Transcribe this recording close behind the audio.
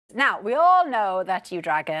Now, we all know that you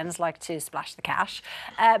dragons like to splash the cash,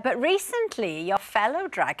 but recently your fellow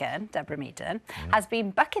dragon, Deborah Meaden, has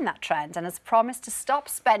been bucking that trend and has promised to stop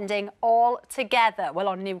spending altogether, well,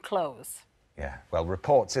 on new clothes. Yeah, well,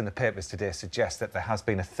 reports in the papers today suggest that there has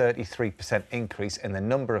been a 33% increase in the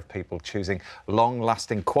number of people choosing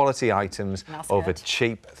long-lasting quality items over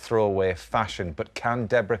cheap throwaway fashion. But can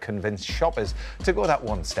Deborah convince shoppers to go that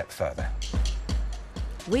one step further?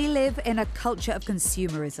 We live in a culture of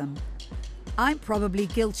consumerism. I'm probably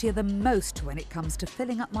guiltier than most when it comes to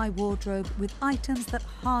filling up my wardrobe with items that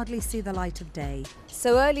hardly see the light of day.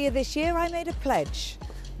 So earlier this year I made a pledge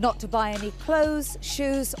not to buy any clothes,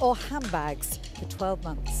 shoes or handbags for 12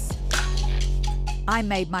 months. I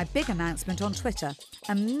made my big announcement on Twitter,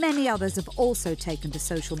 and many others have also taken to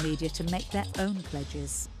social media to make their own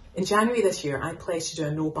pledges. In January this year, I pledged to do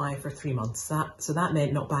a no buy for 3 months. So that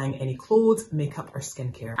meant not buying any clothes, makeup or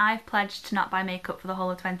skincare. I've pledged to not buy makeup for the whole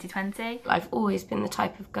of 2020. I've always been the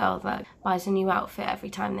type of girl that buys a new outfit every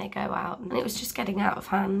time they go out, and it was just getting out of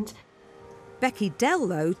hand. Becky Dell,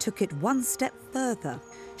 though, took it one step further.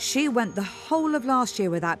 She went the whole of last year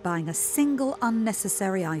without buying a single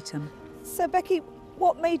unnecessary item. So, Becky,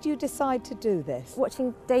 what made you decide to do this?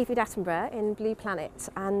 Watching David Attenborough in Blue Planet,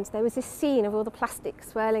 and there was this scene of all the plastic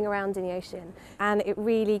swirling around in the ocean, and it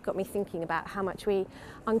really got me thinking about how much we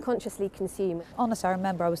unconsciously consume. Honestly, I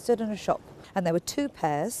remember I was stood in a shop and there were 2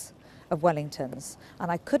 pairs of Wellingtons and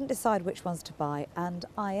I couldn't decide which ones to buy, and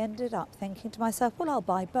I ended up thinking to myself, well, I'll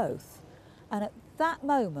buy both. And at that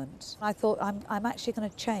moment, I thought, I'm actually going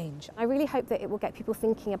to change. I really hope that it will get people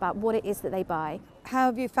thinking about what it is that they buy. How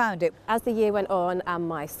have you found it? As the year went on and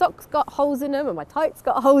my socks got holes in them and my tights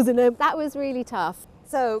got holes in them, that was really tough.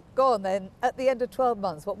 So, go on then, at the end of 12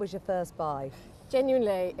 months, what was your first buy?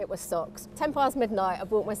 Genuinely, it was socks. 10 past midnight, I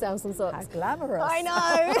bought myself some socks. How glamorous. I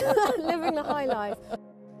know, living the high life.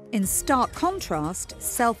 In stark contrast,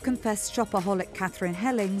 self-confessed shopaholic Catherine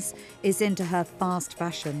Hellings is into her fast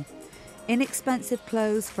fashion. Inexpensive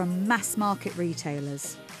clothes from mass market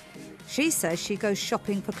retailers. She says she goes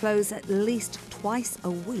shopping for clothes at least twice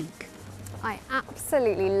a week. I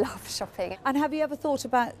absolutely love shopping. And have you ever thought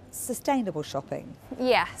about sustainable shopping?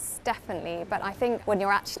 Yes, definitely. But I think when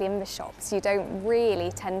you're actually in the shops, you don't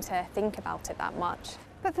really tend to think about it that much.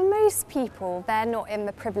 But for most people, they're not in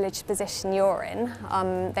the privileged position you're in.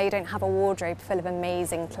 They don't have a wardrobe full of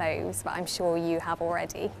amazing clothes, but I'm sure you have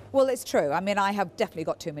already. Well, it's true. I mean, I have definitely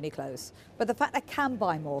got too many clothes. But the fact I can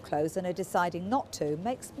buy more clothes and are deciding not to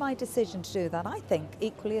makes my decision to do that, I think,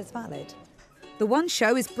 equally as valid. The One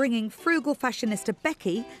Show is bringing frugal fashionista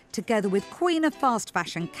Becky together with queen of fast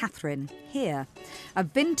fashion Catherine here. A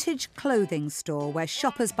vintage clothing store where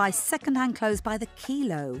shoppers buy second-hand clothes by the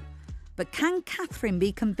kilo. But can Catherine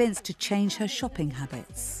be convinced to change her shopping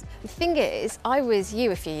habits? The thing is, I was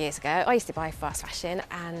you a few years ago. I used to buy fast fashion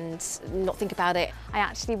and not think about it. I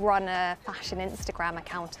actually run a fashion Instagram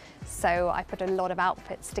account, so I put a lot of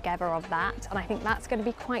outfits together of that, and I think that's going to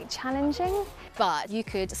be quite challenging. But you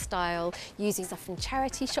could style using stuff from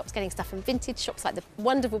charity shops, getting stuff from vintage shops like the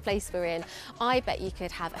wonderful place we're in. I bet you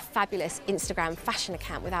could have a fabulous Instagram fashion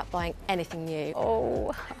account without buying anything new.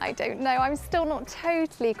 Oh, I don't know. I'm still not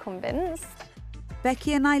totally convinced.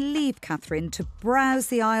 Becky and I leave Catherine to browse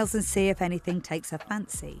the aisles and see if anything takes her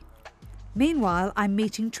fancy. Meanwhile, I'm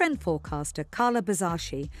meeting trend forecaster Carla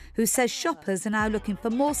Bazashi, who says shoppers are now looking for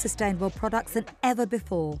more sustainable products than ever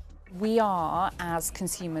before. We are, as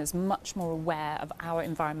consumers, much more aware of our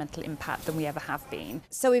environmental impact than we ever have been.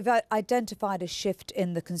 So we've identified a shift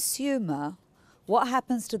in the consumer. What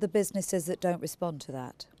happens to the businesses that don't respond to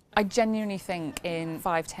that? I genuinely think in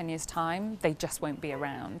 5-10 years' time, they just won't be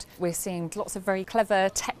around. We're seeing lots of very clever,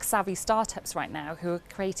 tech-savvy startups right now who are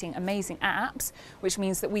creating amazing apps, which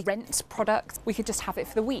means that we rent products. We could just have it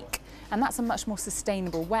for the week. And that's a much more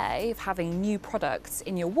sustainable way of having new products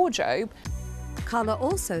in your wardrobe. Carla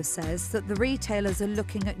also says that the retailers are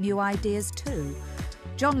looking at new ideas too.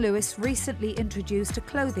 John Lewis recently introduced a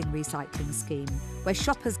clothing recycling scheme where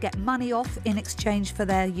shoppers get money off in exchange for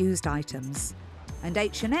their used items. And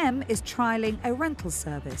H&M is trialling a rental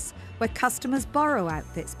service where customers borrow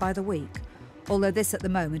outfits by the week, although this at the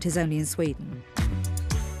moment is only in Sweden.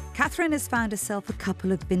 Catherine has found herself a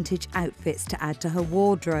couple of vintage outfits to add to her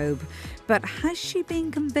wardrobe, but has she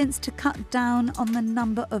been convinced to cut down on the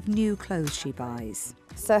number of new clothes she buys?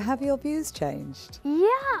 So have your views changed? Yeah,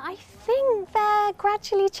 I think they're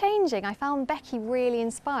gradually changing. I found Becky really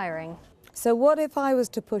inspiring. So what if I was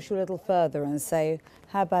to push you a little further and say,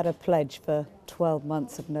 how about a pledge for 12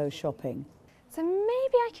 months of no shopping? So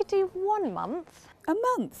maybe I could do 1 month. A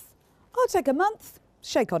month? I'll take a month.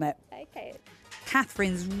 Shake on it. Okay.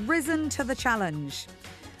 Catherine's risen to the challenge.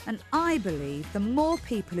 And I believe the more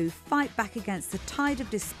people who fight back against the tide of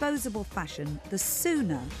disposable fashion, the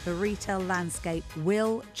sooner the retail landscape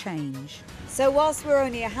will change. So whilst we're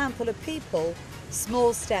only a handful of people,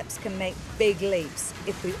 small steps can make big leaps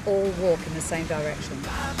if we all walk in the same direction.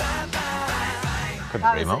 Couldn't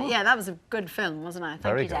agree more. Yeah, that was a good film, wasn't it?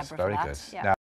 Thank you, Deborah, Very for good. that. Yeah. Now,